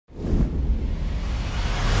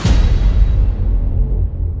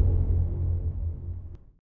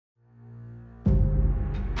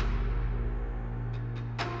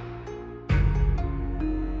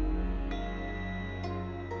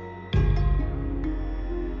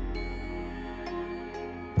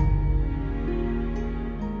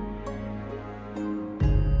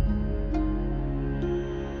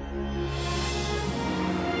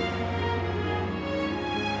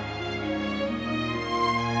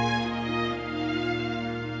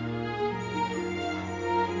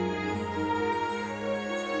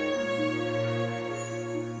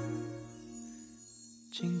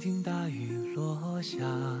静听大雨落下，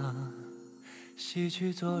洗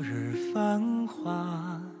去昨日繁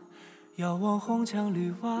华。遥望红墙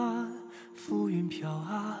绿瓦，浮云飘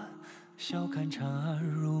啊，笑看长安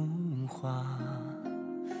如画。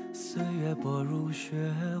岁月薄如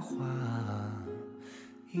雪花，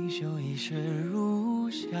英雄一世如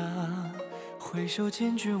霞。回首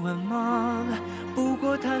千军万马，不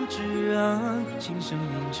过弹指啊，今生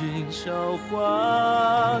饮尽韶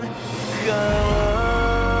华。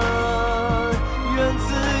愿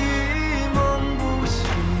此一梦不醒，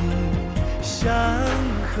山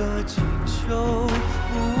河锦绣不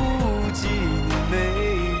及你美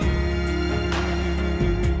玉。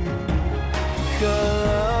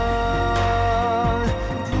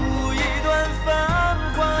谱一段繁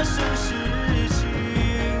华盛世情，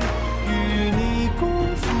与你共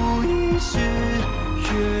赴一世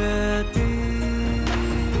约定。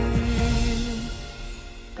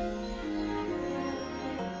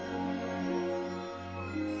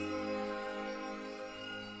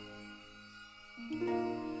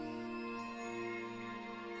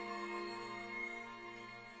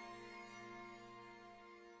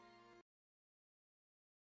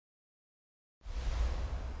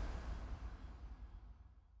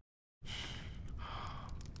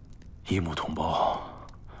一母同胞，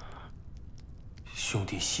兄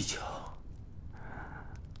弟戏巧，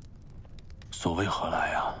所谓何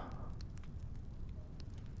来啊？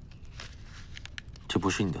这不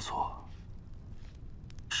是你的错，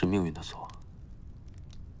是命运的错，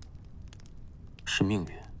是命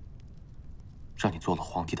运让你做了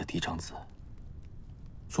皇帝的嫡长子，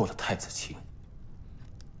做了太子卿，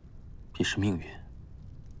也是命运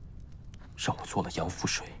让我做了杨富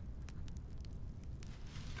水。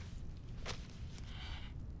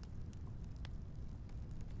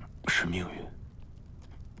是命运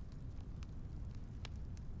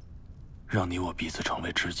让你我彼此成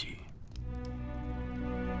为知己。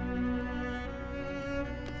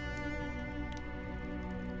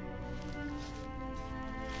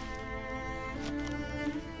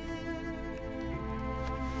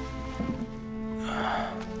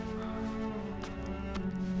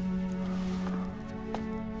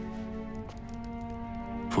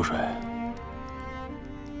富水，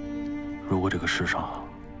如果这个世上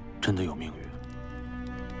真的有命运，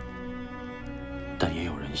但也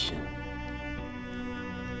有人心。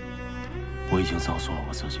我已经葬送了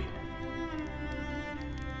我自己，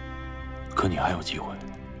可你还有机会。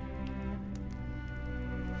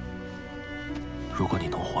如果你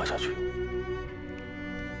能活下去，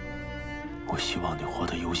我希望你活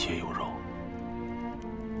得有血有肉，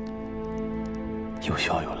有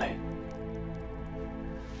笑有泪。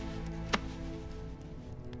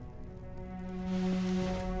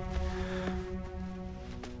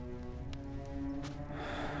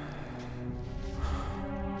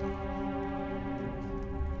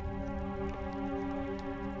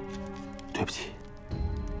对不起。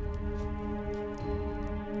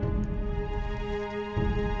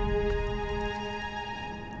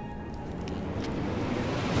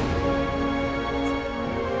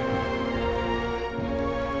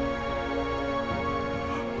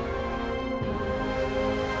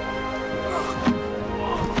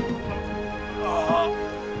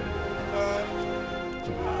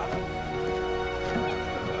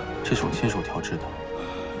这是我亲手调制的，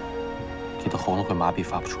你的喉咙会麻痹，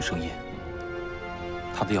发不出声音。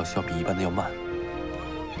它的药效比一般的要慢，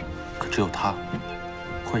可只有它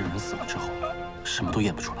会让人死了之后什么都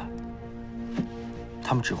验不出来。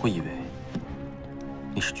他们只会以为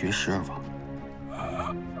你是绝食而亡。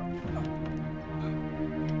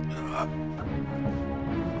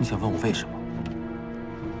你想问我为什么？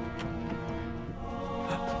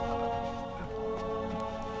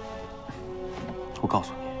我告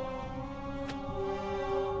诉你，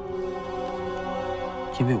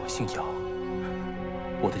因为我姓杨。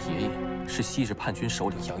我的爷爷是昔日叛军首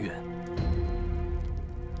领杨元，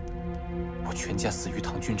我全家死于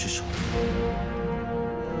唐军之手，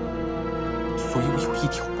所以我有一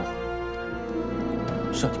条路，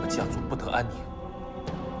让你们家族不得安宁。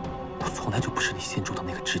我从来就不是你心中的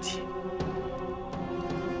那个知己，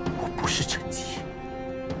我不是陈吉，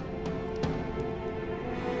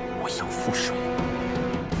我杨富水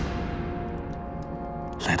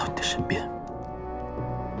来到你的身边。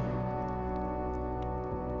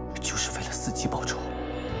伺机报仇，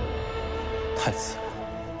太子，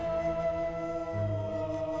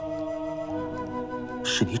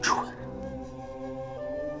是你蠢，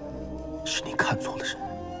是你看错了人。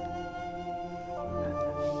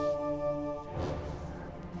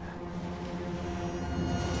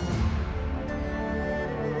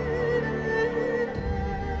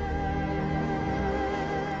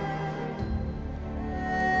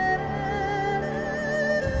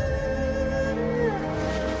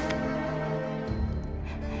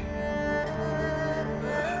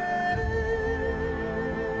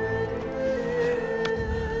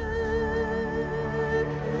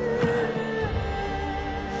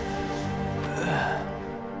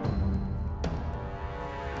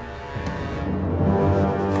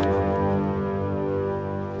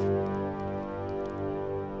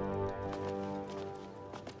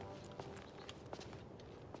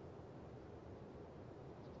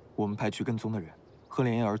我们派去跟踪的人和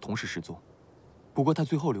连燕儿同时失踪，不过他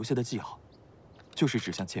最后留下的记号，就是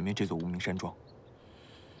指向前面这座无名山庄。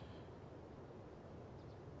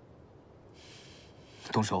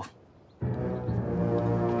动手！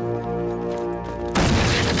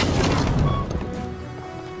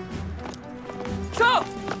上！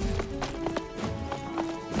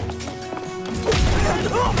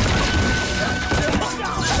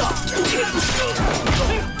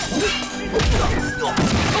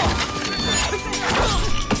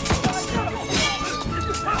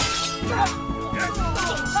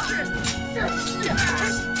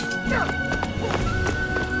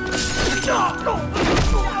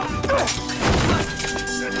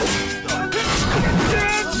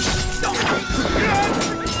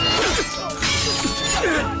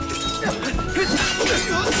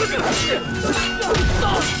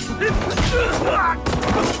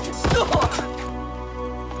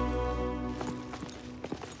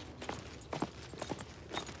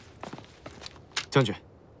将军，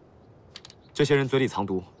这些人嘴里藏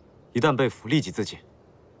毒，一旦被俘，立即自尽。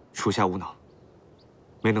属下无能，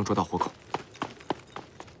没能捉到活口。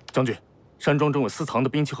将军，山庄中有私藏的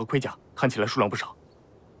兵器和盔甲，看起来数量不少。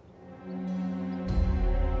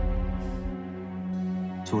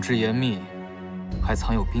组织严密，还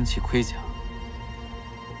藏有兵器盔甲，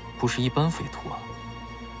不是一般匪徒啊！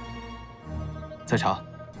再查，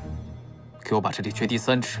给我把这里掘地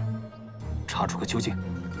3尺，查出个究竟。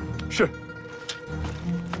是。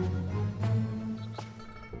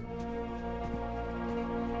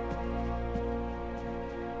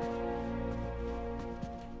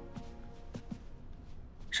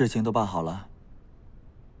事情都办好了。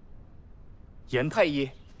严太医，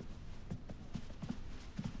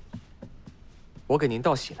我给您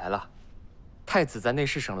道喜来了。太子在内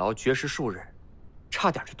侍省牢绝食数日，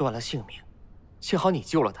差点就断了性命，幸好你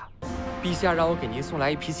救了他。陛下让我给您送来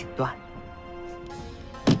一匹锦缎。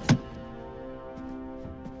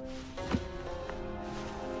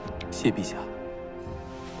谢陛下。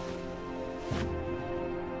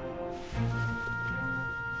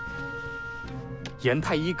严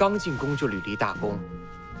太医刚进宫就屡立大功，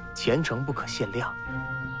前程不可限量。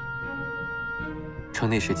承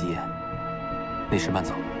内侍吉言，内侍慢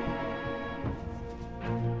走。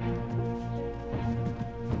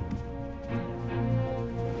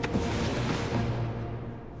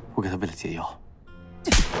我给他喂了解药。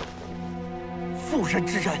妇人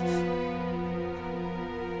之仁，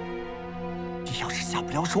你要是下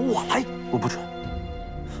不了手，我来。我不准。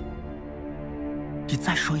你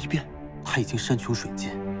再说一遍。他已经山穷水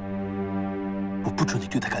尽，我不准你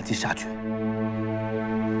对他赶尽杀绝。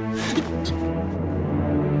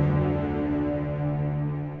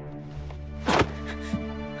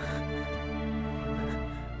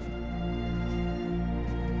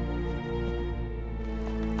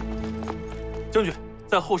将军，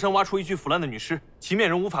在后山挖出一具腐烂的女尸，其面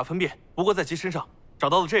容无法分辨，不过在其身上找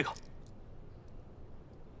到了这个。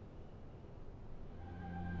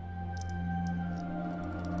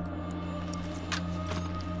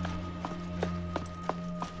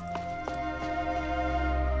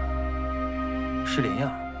是莲燕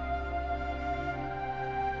儿，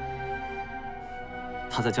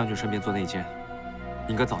她在将军身边做内奸，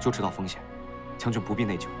应该早就知道风险，将军不必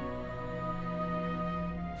内疚。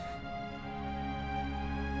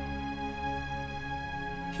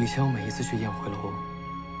以前我每一次去宴会楼，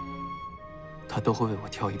他都会为我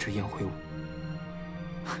跳一支宴会舞。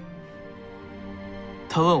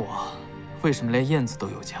他问我为什么连燕子都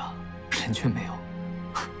有家，人却没有。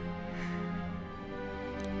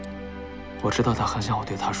我知道他很想我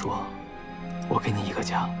对他说：“我给你一个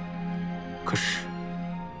家。”可是，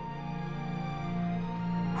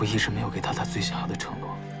我一直没有给他最想要的承诺。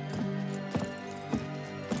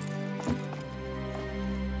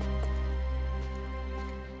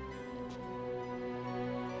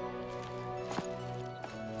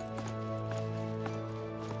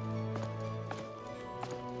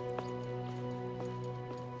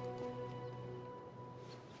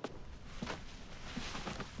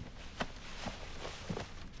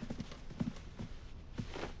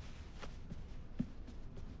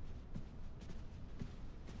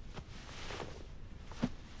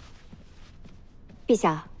陛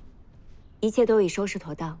下，一切都已收拾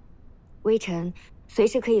妥当，微臣随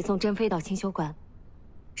时可以送珍妃到清修观，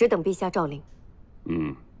只等陛下诏令。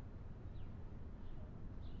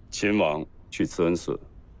秦王去慈恩寺，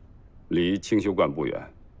离清修观不远，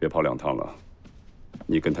别跑2趟了。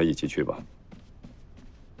你跟他一起去吧。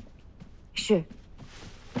是。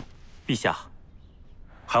陛下，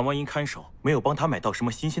韩王因看守没有帮他买到什么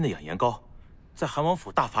新鲜的养颜膏，在韩王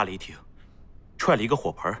府大发雷霆，踹了一个火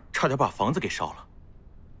盆，差点把房子给烧了。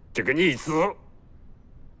这个逆子，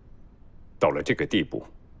到了这个地步，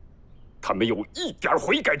他没有一点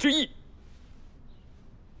悔改之意。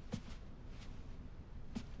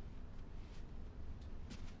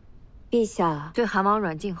陛下对韩王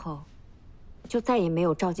软禁后，就再也没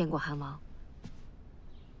有召见过韩王，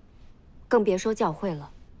更别说教诲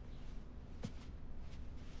了。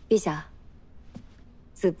陛下，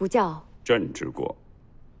子不教，朕之过，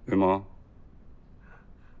对吗？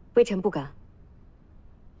微臣不敢。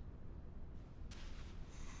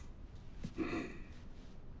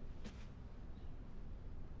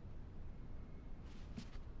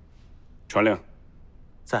传令，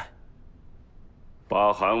在。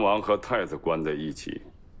把韩王和太子关在一起，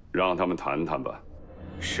让他们谈谈吧。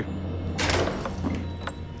是。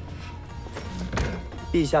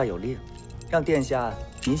陛下有令，让殿下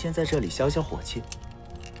您先在这里消消火气。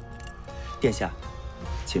殿下，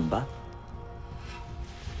请吧。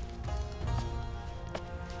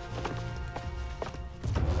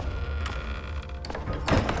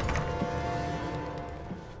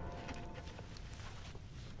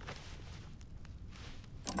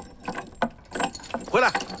回来，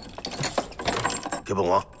给本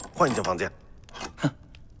王换一间房间。哼，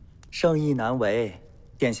圣意难违，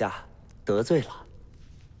殿下得罪了。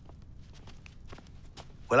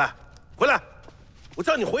回来，回来，我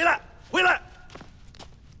叫你回来，回来！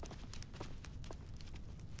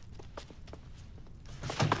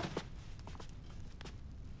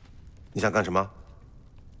你想干什么？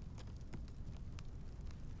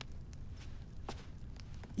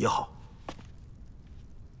也好，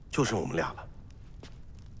就剩我们俩了。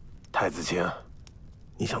太子卿，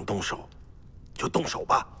你想动手，就动手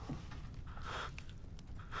吧。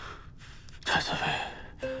太子妃，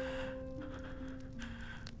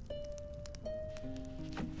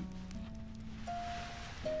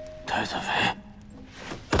太子妃，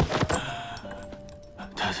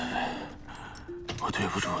太子妃，我对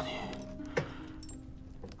不住你，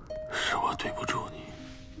是我对不住你，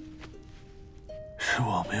是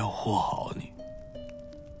我没有护好你。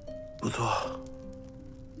不错。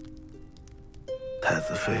太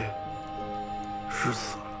子妃是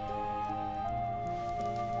死了，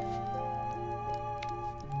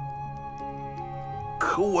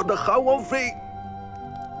可我的韩王妃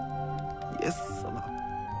也死了。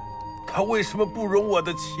她为什么不容我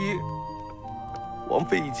的妻？王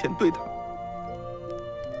妃以前对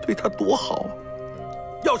她多好啊！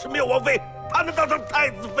要是没有王妃，她能当上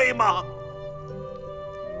太子妃吗？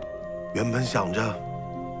原本想着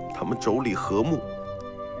他们妯娌和睦，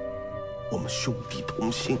我们兄弟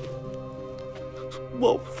同心。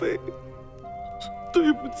王妃，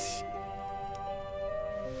对不起，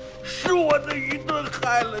是我的愚钝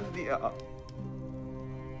害了你啊！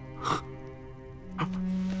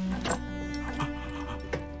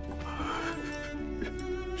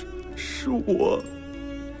是我，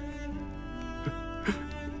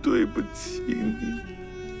对不起你，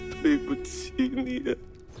对不起你。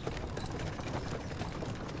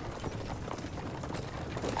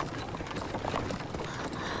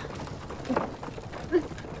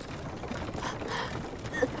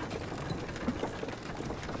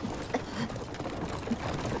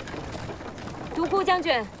顾将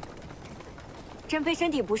军，珍妃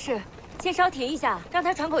身体不适，先稍停一下，让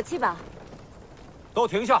她喘口气吧。都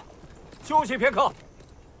停下，休息片刻。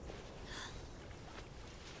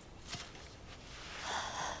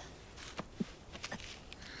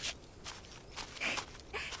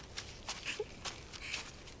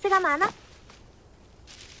在干嘛呢？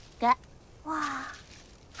给，哇，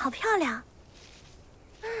好漂亮。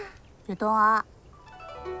别动啊。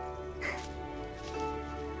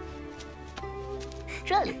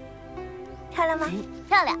这里，漂亮吗？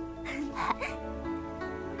漂亮。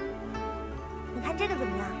你看这个怎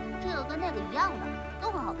么样？这个跟那个一样的，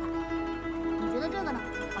都很好看。你觉得这个呢？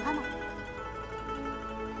好看吗？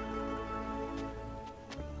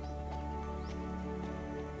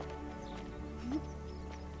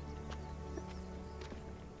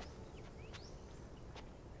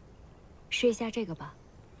试一下这个吧。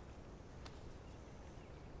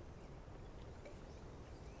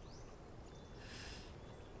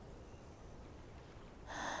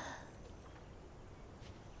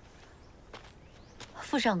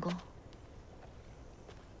傅上宫，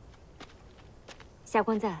下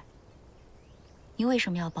官在。你为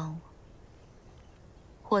什么要帮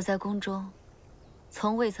我？我在宫中，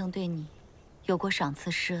从未曾对你有过赏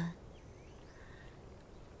赐施恩，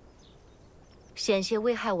险些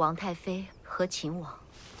危害王太妃和秦王，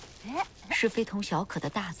是非同小可的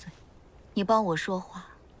大罪。你帮我说话，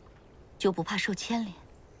就不怕受牵连？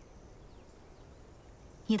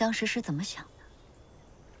你当时是怎么想的？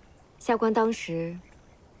下官当时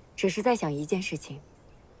只是在想一件事情：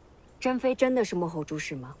珍妃真的是幕后主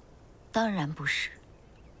使吗？当然不是。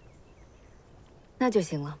那就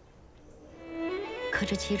行了。可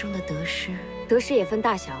这其中的得失也分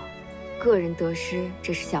大小，个人得失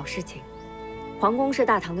只是小事情。皇宫是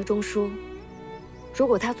大唐的中枢，如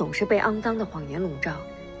果他总是被肮脏的谎言笼罩，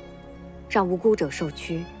让无辜者受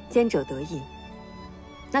屈，奸者得意，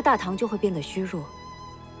那大唐就会变得虚弱。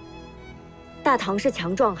大唐是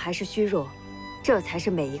强壮还是虚弱，这才是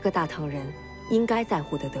每一个大唐人应该在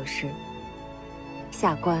乎的得失。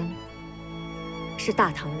下官是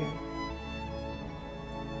大唐人。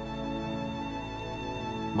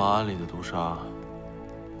马鞍里的毒杀，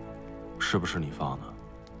是不是你放的？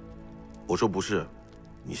我说不是，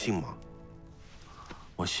你信吗？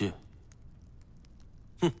我信。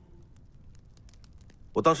哼！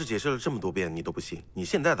我当时解释了这么多遍，你都不信，你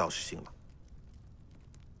现在倒是信了。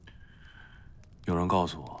有人告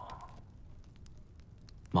诉我，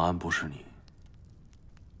马鞍不是你，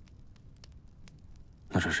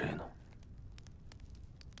那是谁呢？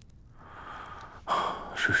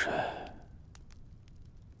是谁？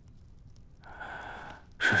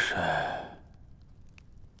是谁？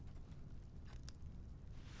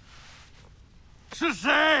是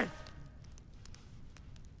谁？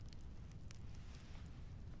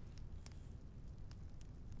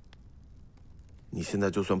你现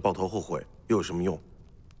在就算抱头后悔，又有什么用？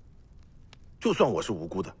就算我是无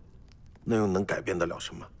辜的，那又能改变得了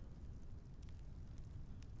什么？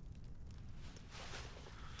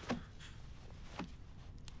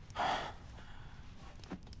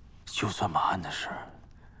就算马鞍的事，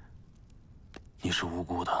你是无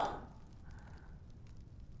辜的，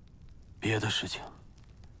别的事情，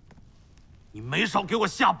你没少给我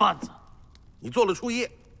下绊子。你做了初一，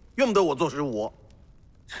怨不得我坐实5。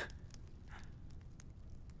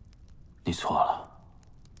你错了。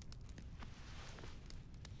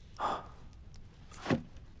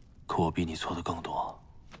可我比你错的更多。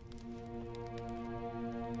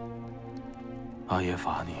阿爷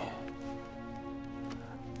罚你，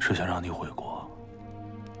是想让你悔过，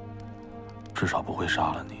至少不会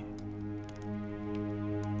杀了你。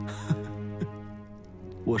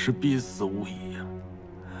我是必死无疑呀。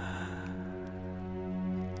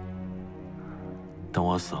等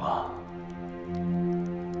我死了，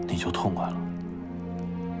你就痛快了。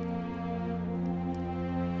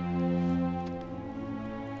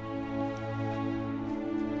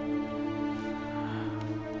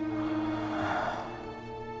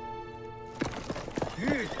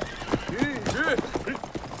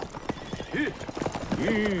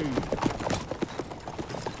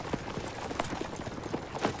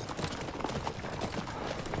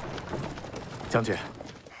将军，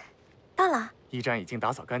到了。驿站已经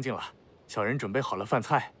打扫干净了，小人准备好了饭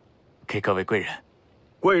菜，给各位贵人。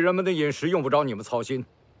贵人们的饮食用不着你们操心，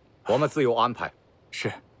我们自有安排。是，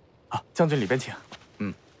啊，将军里边请。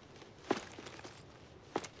嗯。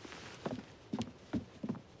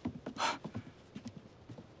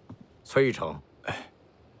崔义成，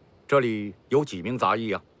这里有几名杂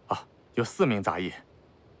役啊？啊，有4名杂役。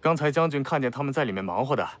刚才将军看见他们在里面忙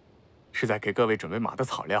活的，是在给各位准备马的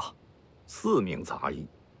草料。4名杂役，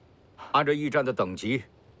按照驿站的等级，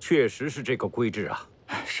确实是这个规制啊。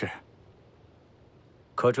是。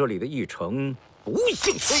可这里的驿丞不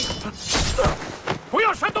姓崔，不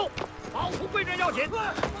要煽动，保护贵人要紧。保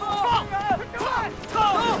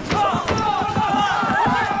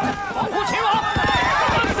护秦王，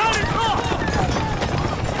往山里撤。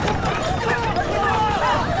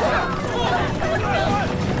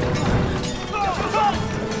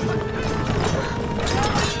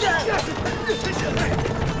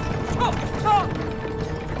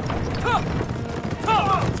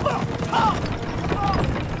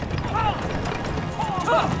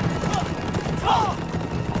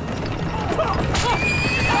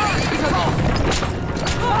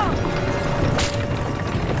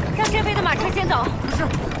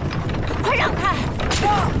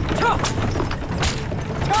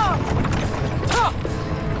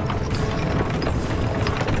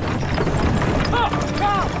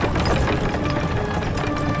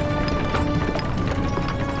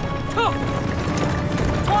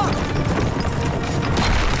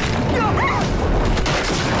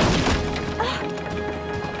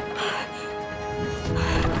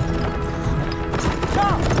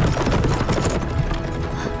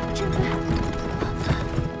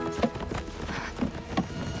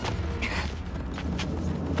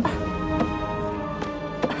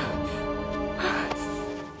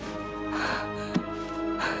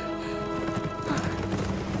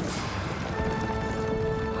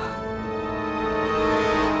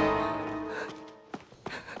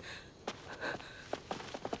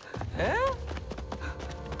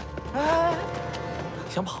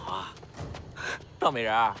想跑啊？大美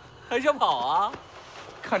人儿还想跑啊？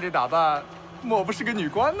看这打扮，莫不是个女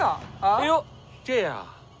官呢？啊！哎呦，这样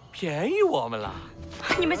便宜我们了。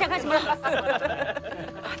你们想干什么？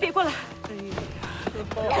别过来！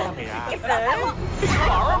大美人儿，你放开我！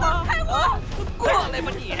玩吗？放开我！过来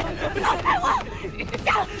吧你！放开我！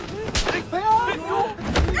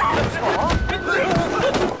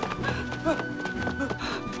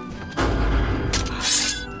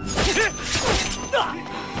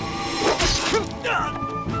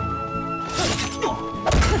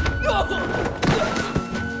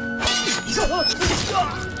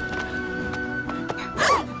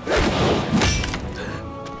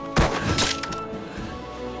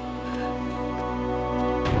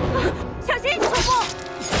小心，楚慕！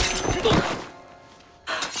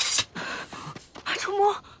楚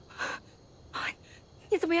慕，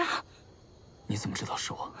你怎么样？你怎么知道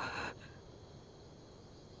是我？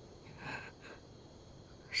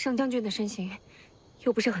盛将军的身形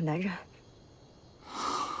又不是很难认。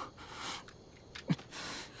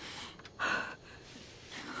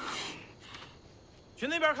去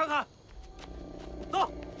那边看看。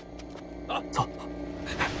走，走。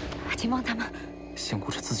秦王他们，先顾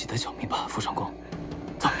着自己的小命吧，傅长公。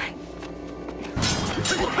走。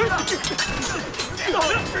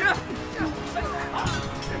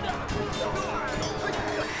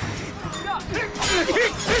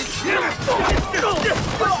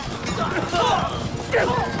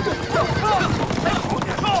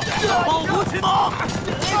保护秦王！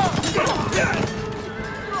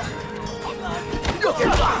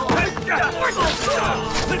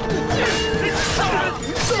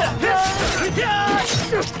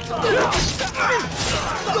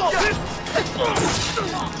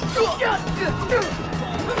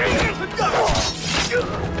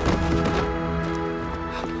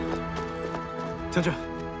将军，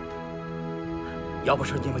要不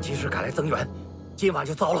是你们及时赶来增援，今晚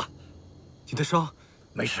就糟了。你的伤？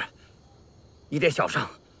没事，一点小伤。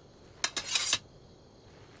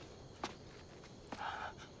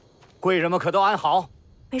贵人们可都安好？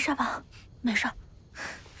没事吧？没事。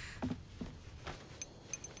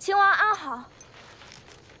秦王安好，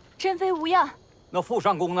珍妃无恙。那傅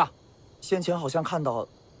上公呢？先前好像看到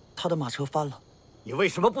他的马车翻了。你为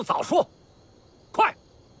什么不早说？快，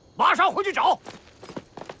马上回去找。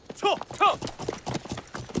撤！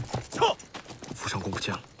傅上公不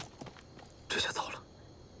见了，这下糟了。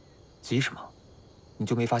急什么？你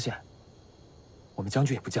就没发现，我们将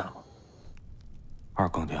军也不见了吗？2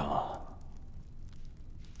更天了，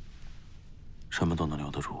什么都能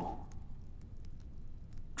留得住，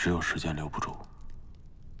只有时间留不住。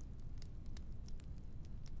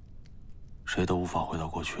谁都无法回到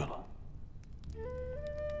过去了。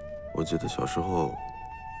我记得小时候，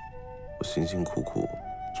我辛辛苦苦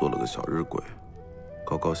做了个小日晷，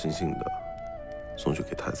高高兴兴的送去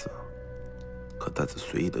给太子，可太子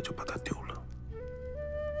随意的就把它丢了。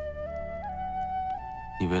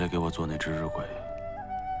你为了给我做那只日晷，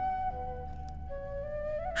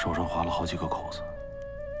手上划了好几个口子。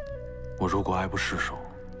我如果爱不释手，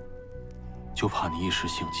就怕你一时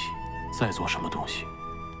兴起，再做什么东西，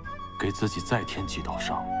给自己再添几道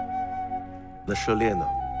伤。那射猎呢？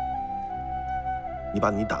你把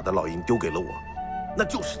你打的老鹰丢给了我，那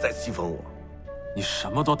就是在欺负我。你什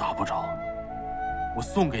么都打不着，我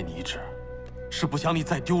送给你一只，是不想你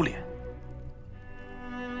再丢脸。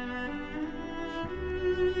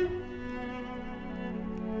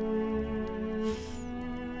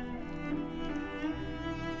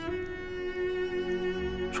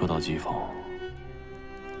说到讥讽，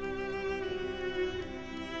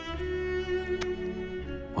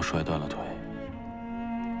我摔断了腿，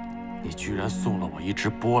你居然送了我一只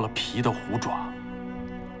剥了皮的虎爪。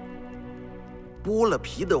剥了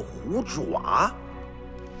皮的虎爪？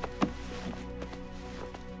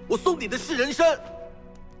我送你的是人参。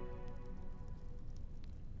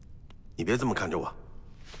你别这么看着我，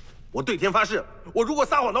我对天发誓，我如果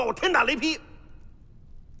撒谎的话，我天打雷劈。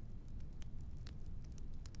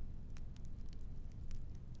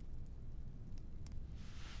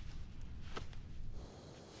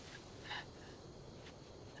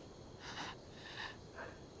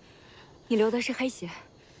你流的是黑血，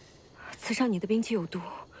刺伤你的兵器有毒。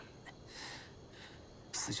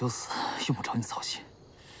死就死，用不着你操心。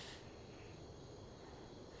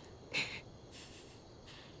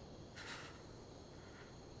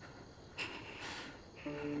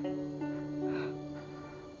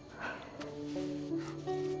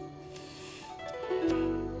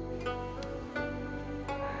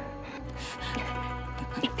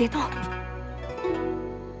你别动。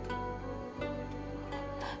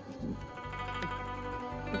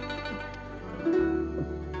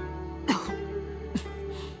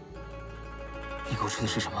说的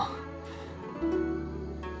是什么？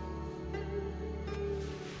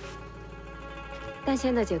丹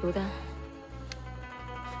仙的解毒丹。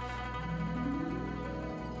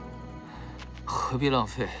何必浪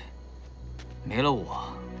费？没了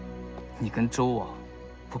我，你跟周王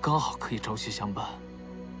不刚好可以朝夕相伴，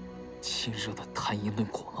亲热的谈姻论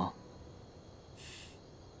果吗？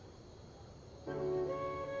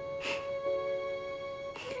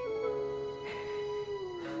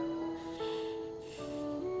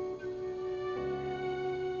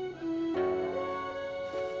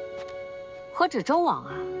何止周王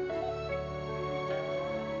啊！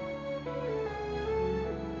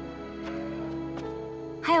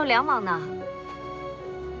还有梁王呢。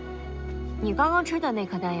你刚刚吃的那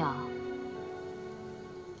颗丹药，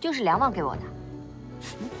就是梁王给我的。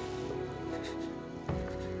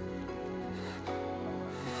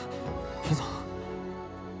你走。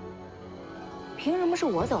凭什么是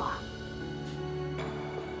我走啊？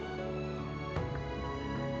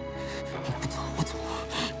我不走，我走。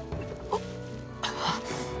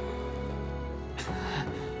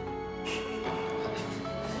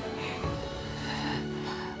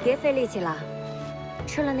别费力气了，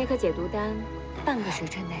吃了那颗解毒丹，半个时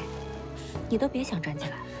辰内，你都别想站起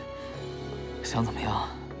来。想怎么样？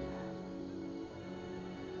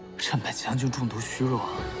趁本将军中毒虚弱，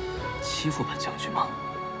欺负本将军吗？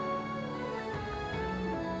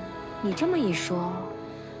你这么一说，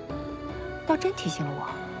倒真提醒了我。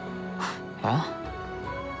来啊，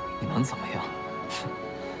你能怎么样？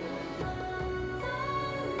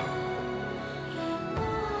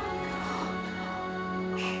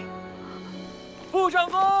副上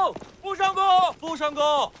公，副上公，副上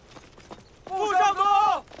公，副上公，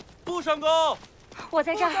副上公，我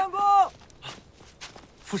在这儿。副上公，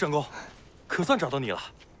副上公，可算找到你了。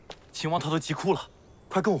秦王他都急哭了，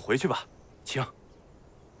快跟我回去吧，请。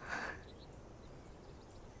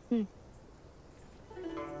嗯。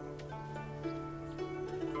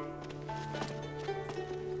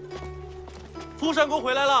副上公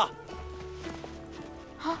回来了。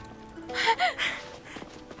啊！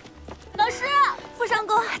老师，副上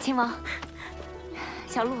公，亲王，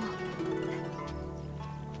小鹿，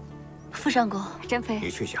副上公，珍妃，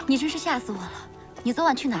你去想，你真是吓死我了！你昨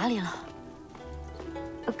晚去哪里了？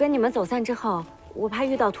跟你们走散之后，我怕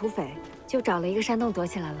遇到土匪，就找了一个山洞躲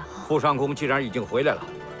起来了。副上公既然已经回来了，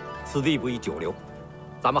此地不宜久留，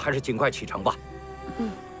咱们还是尽快启程吧。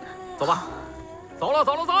嗯，走吧，走了，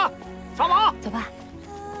走了，走了，上马，走吧。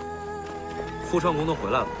副上公都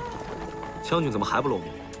回来了，将军怎么还不露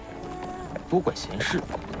面？多管闲事，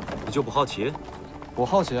你就不好奇？我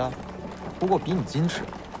好奇啊，不过比你矜持，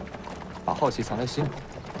把好奇藏在心里。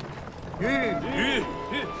吁。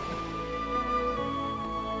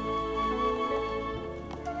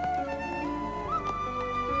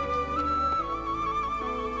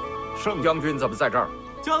盛将军怎么在这儿？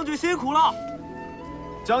将军辛苦了。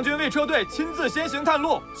将军为车队亲自先行探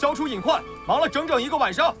路，消除隐患，忙了整整1个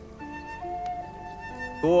晚上。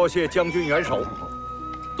多谢将军援手。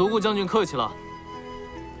独孤将军客气了。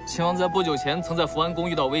秦王在不久前曾在福安宫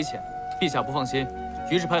遇到危险，陛下不放心，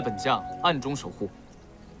于是派本将暗中守护。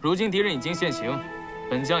如今敌人已经现形，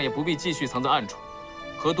本将也不必继续藏在暗处，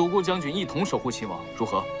和独孤将军一同守护秦王，如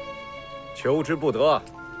何？求之不得。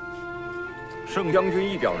盛将军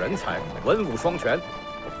一表人才，文武双全，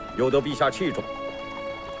又得陛下器重，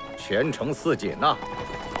前程似锦呐。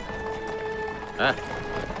哎，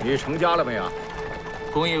你成家了没有？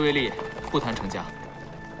公义为利，不谈成家。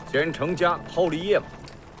先成家后立业嘛。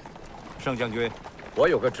盛将军，我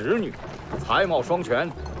有个侄女，才貌双全。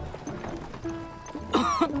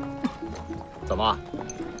怎么，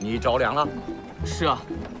你着凉了？是啊，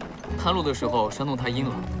探路的时候山洞太阴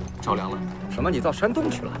了，着凉了。什么？你到山洞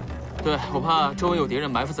去了？对，我怕周围有敌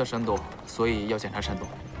人埋伏在山洞，所以要检查山洞。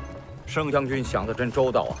盛将军想得真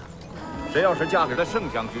周到啊！谁要是嫁给了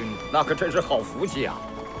盛将军，那可真是好福气啊！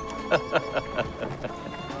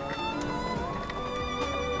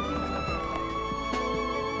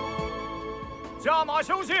下马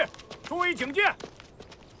休息，注意警戒。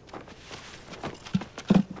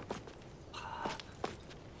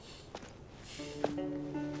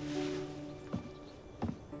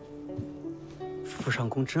副上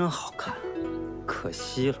宫真好看，可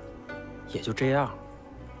惜了，也就这样。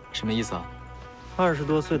什么意思啊？20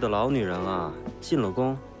多岁的老女人了，进了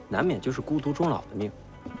宫，难免就是孤独终老的命。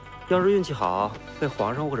要是运气好，被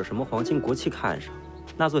皇上或者什么皇亲国戚看上，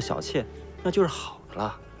那做小妾那就是好的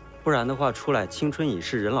了。不然的话，出来青春已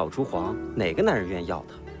逝，人老珠黄，哪个男人愿意要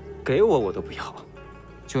她？给我都不要。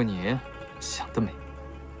就你想得美！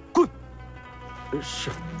滚！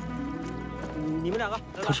是。你们2个，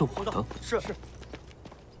她是我的。是。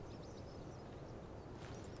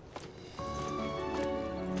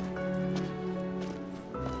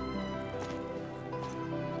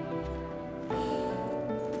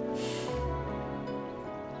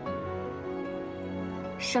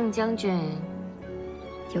盛将军，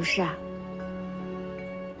有事啊？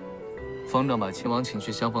方丈把亲王请去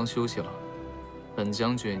厢房休息了，本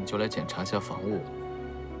将军就来检查下房屋。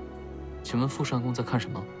请问傅上公在看什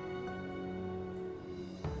么？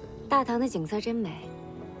大唐的景色真美。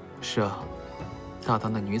是啊，大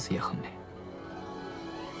唐的女子也很美。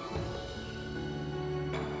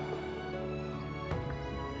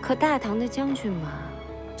可大唐的将军嘛，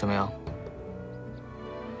怎么样？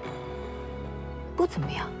不怎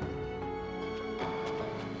么样。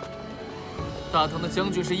大唐的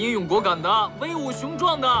将军是英勇果敢的，威武雄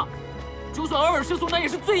壮的，就算尔世俗，那也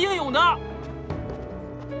是最英勇的。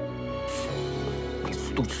每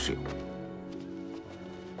次都是这样。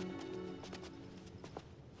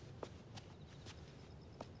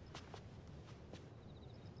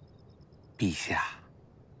陛下，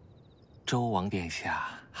周王殿下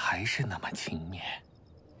还是那么勤勉。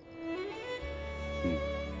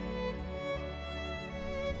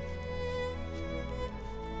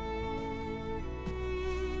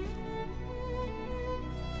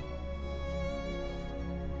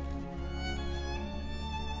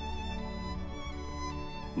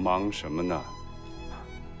忙什么呢？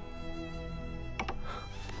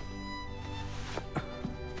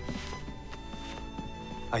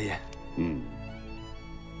阿爷。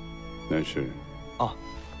那是。哦。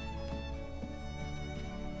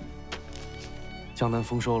江南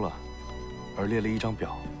丰收了，儿列了一张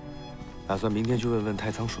表，打算明天去问问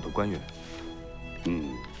太仓署的官员。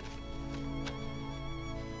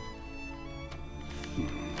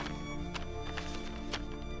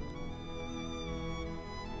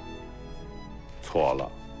错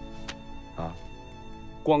了。啊？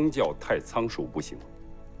光叫太仓署不行。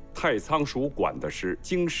太仓署管的是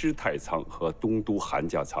京师太仓和东都韩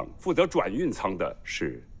家仓，负责转运仓的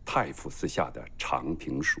是太府司下的长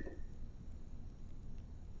平署。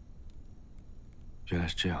原来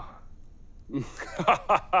是这样。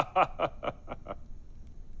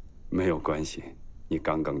没有关系，你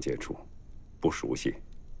刚刚接触，不熟悉，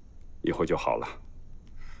以后就好了。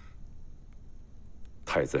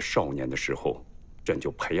太子少年的时候，朕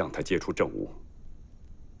就培养他接触政务。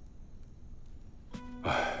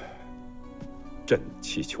唉。朕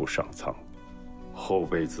祈求上苍，后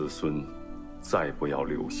辈子孙再不要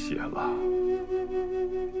流血了。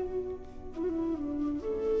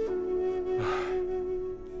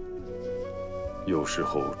有时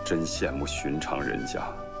候真羡慕寻常人家，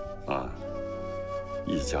啊，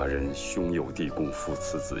一家人兄友弟恭，父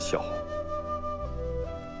慈子孝。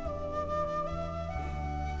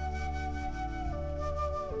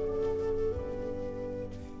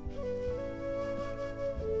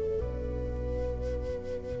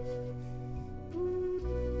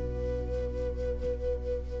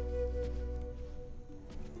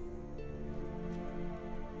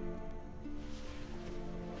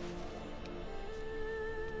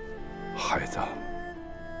孩子，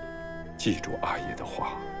记住阿爷的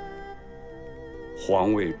话。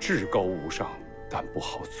皇位至高无上，但不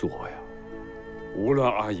好做呀。无论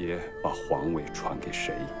阿爷把皇位传给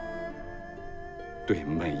谁，对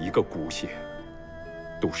每一个骨血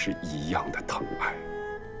都是一样的疼爱。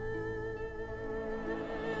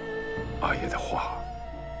阿爷的话，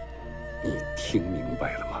你听明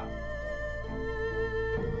白了吗？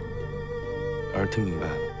儿听明白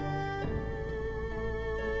了。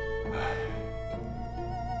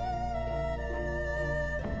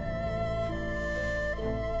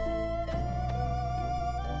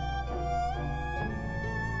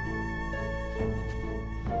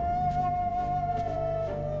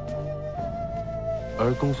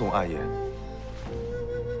儿恭送阿爷。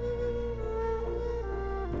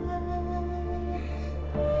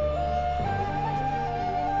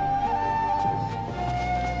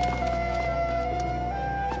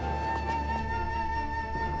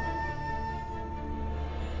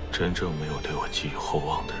真正没有对我寄予厚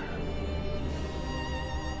望的人，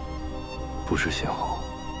不是先后，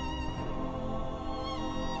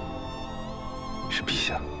是陛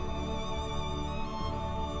下。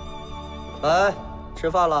来，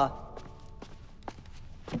吃饭了。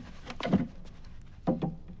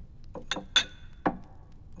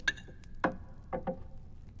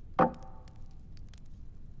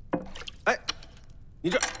哎，你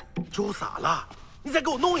这粥洒了，你再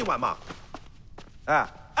给我弄一碗嘛！哎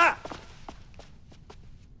哎，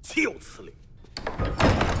岂有此理！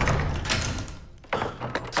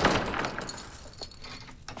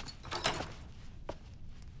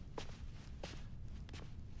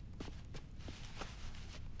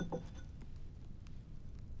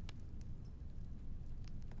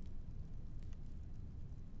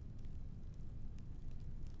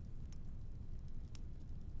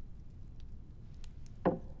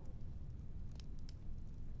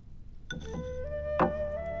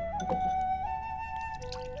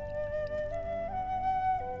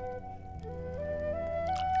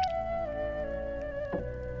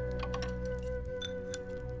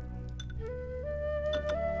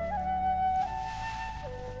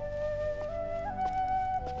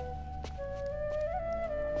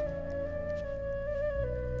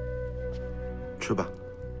吃吧，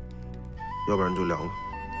要不然就凉了。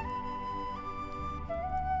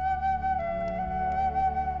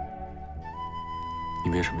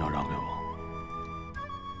你为什么要让给我？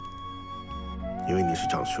因为你是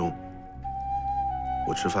长兄，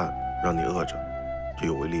我吃饭让你饿着，这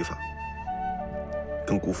有违礼法，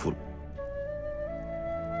更辜负了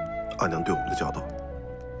阿娘对我们的教导。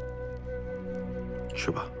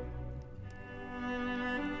吃吧。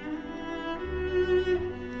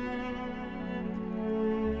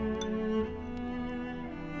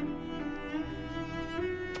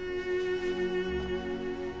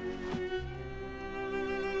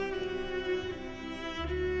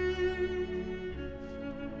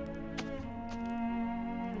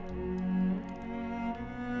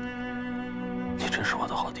你真是我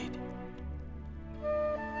的好弟弟。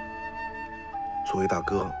作为大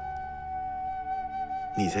哥，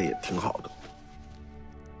你以前也挺好的。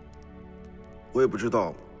我也不知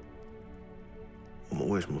道我们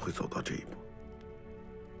为什么会走到这一步，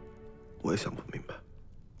我也想不明白。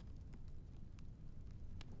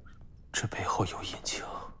这背后有隐情。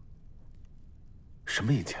什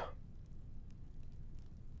么隐情？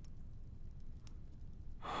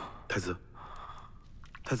太子，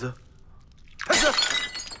太子，太子，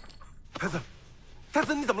太子，太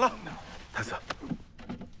子，你怎么了？太子，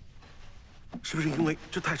是不是因为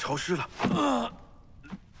这太潮湿了？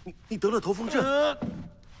你得了头风症？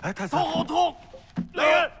哎，太子，头好痛！来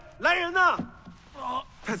人，来人呐！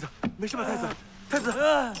太子，没事吧？太子，太子，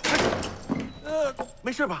太子，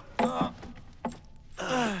没事吧？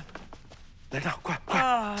来人，快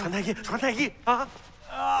传太医，传太医啊！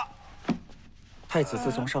太子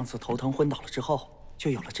自从上次头疼昏倒了之后，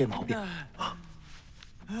就有了这毛病。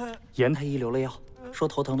严太医留了药，说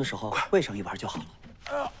头疼的时候喂上一丸就好了。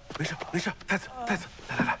没事没事，太子太子，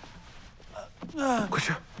来，快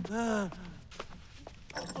吃。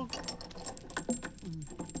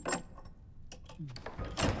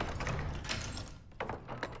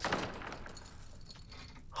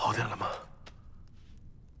好点了吗？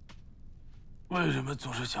为什么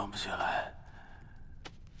总是想不起来？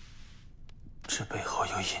这背后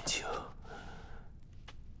有隐情，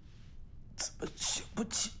怎么想不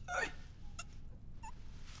起来？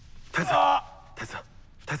太子，太子，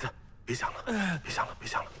太子，别想了，别想了，别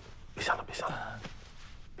想了，别想了，别想了，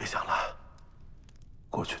别想了。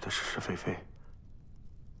过去的是是非非，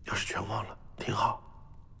要是全忘了，挺好，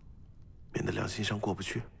免得良心上过不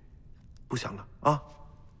去。不想了啊，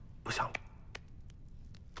不想了，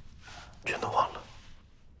全都忘了。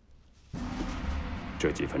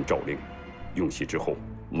这几份诏令，用齐之后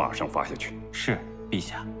马上发下去。是，陛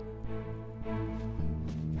下。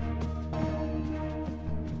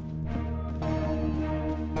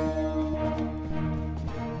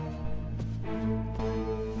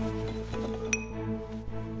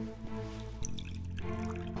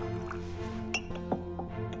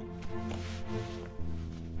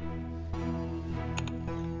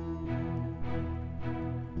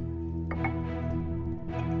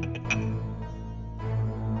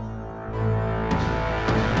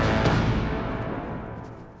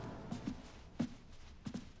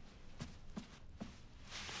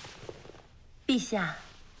陛下，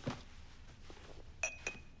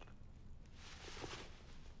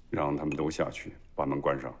让他们都下去，把门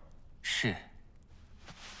关上。是。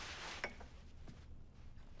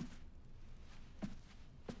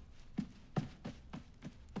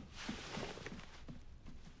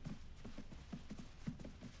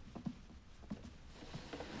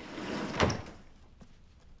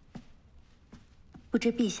不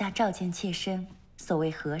知陛下召见妾身，所为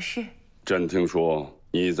何事？朕听说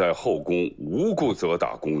你在后宫无故责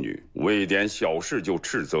打宫女，为点小事就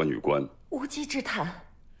斥责女官，无稽之谈。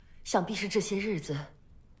想必是这些日子，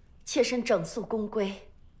妾身整肃宫规，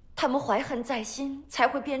他们怀恨在心，才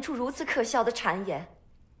会编出如此可笑的谗言。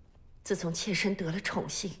自从妾身得了宠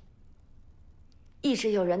幸，一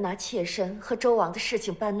直有人拿妾身和周王的事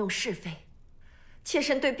情搬弄是非。妾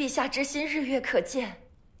身对陛下之心日月可见，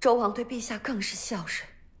周王对陛下更是孝顺，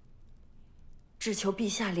只求陛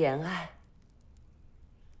下怜爱。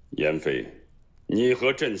妍妃，你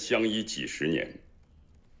和朕相依几十年，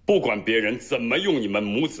不管别人怎么用你们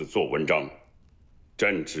母子做文章，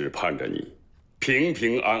朕只盼着你平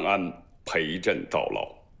平安安陪朕到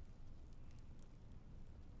老。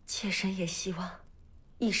妾身也希望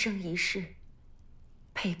一生一世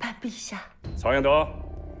陪伴陛下。曹彦德，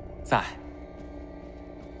在。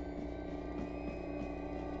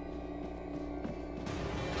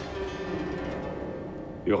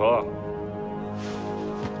雨禾，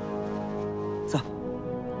在。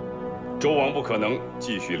周王不可能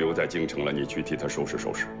继续留在京城了，你去替他收拾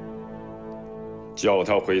收拾。叫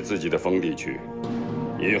他回自己的封地去，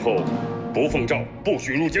以后不奉诏不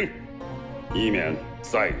许入京，以免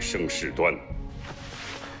再生事端。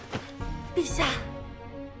陛下，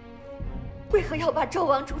为何要把周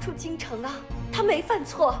王逐出京城呢？他没犯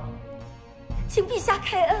错，请陛下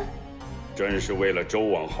开恩。真是为了周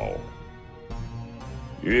王好。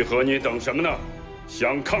玉和，你等什么呢？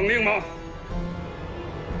想抗令吗？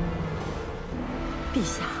陛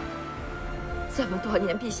下，这么多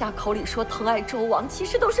年，陛下口里说疼爱周王，其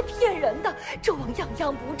实都是骗人的。周王样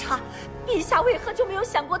样不差，陛下为何就没有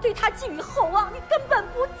想过对他寄予厚望？你根本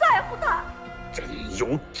不在乎他。朕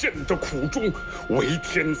有朕的苦衷，为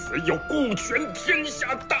天子要顾全天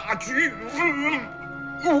下大局。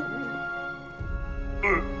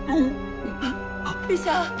陛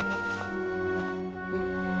下，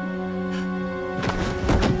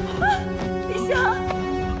陛下，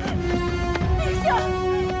陛下，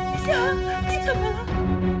陛下，你怎么了？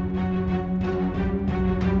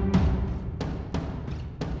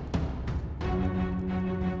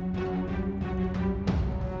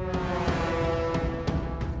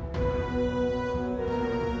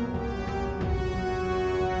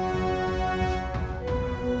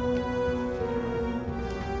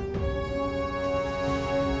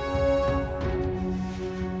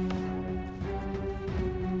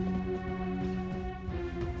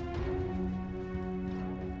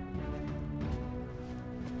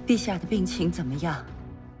陛下的病情怎么样？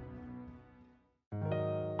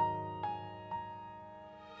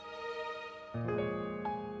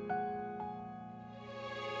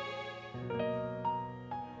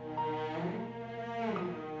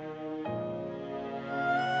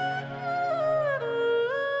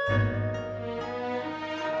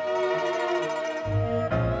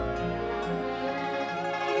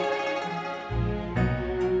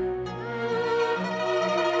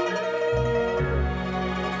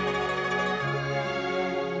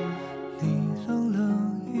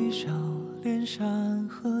山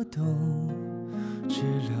河都知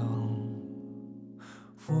了，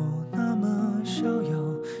我那么逍遥，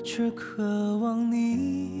却渴望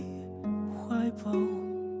你怀抱。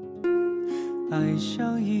爱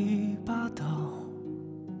像一把刀，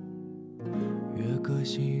越割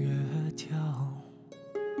心越跳，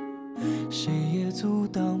谁也阻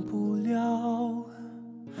挡不了。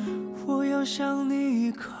我要向你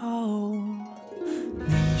依靠，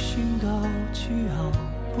你心高气傲，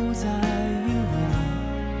不在意我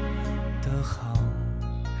的好，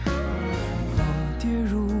我跌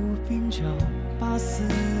入冰窖，把思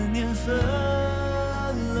念分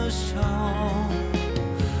了手，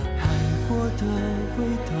爱过的味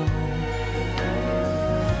道，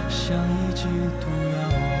像一只毒药，